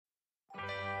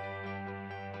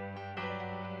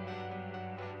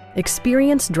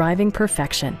Experience driving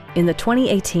perfection in the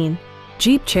 2018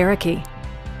 Jeep Cherokee.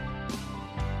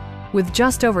 With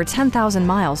just over 10,000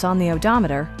 miles on the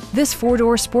odometer, this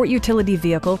four-door sport utility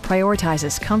vehicle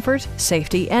prioritizes comfort,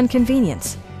 safety, and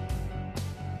convenience.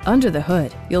 Under the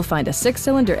hood, you'll find a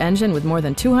 6-cylinder engine with more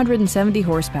than 270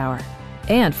 horsepower.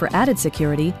 And for added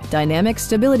security, dynamic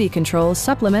stability control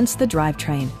supplements the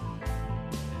drivetrain.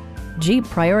 Jeep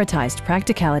prioritized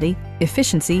practicality,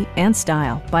 efficiency, and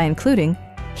style by including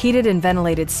heated and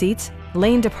ventilated seats,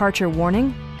 lane departure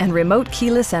warning, and remote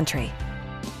keyless entry.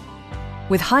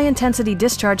 With high-intensity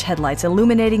discharge headlights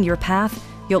illuminating your path,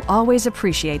 you'll always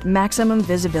appreciate maximum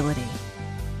visibility.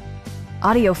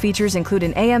 Audio features include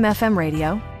an AM/FM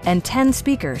radio and 10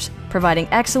 speakers, providing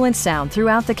excellent sound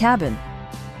throughout the cabin.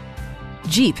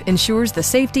 Jeep ensures the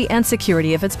safety and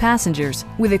security of its passengers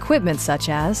with equipment such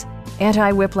as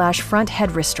anti-whiplash front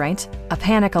head restraint, a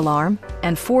panic alarm,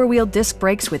 and 4-wheel disc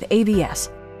brakes with ABS.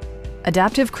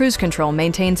 Adaptive Cruise Control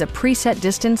maintains a preset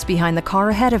distance behind the car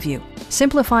ahead of you,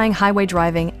 simplifying highway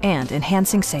driving and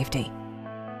enhancing safety.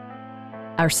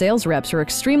 Our sales reps are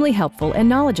extremely helpful and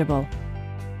knowledgeable.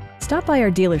 Stop by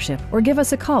our dealership or give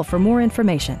us a call for more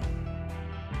information.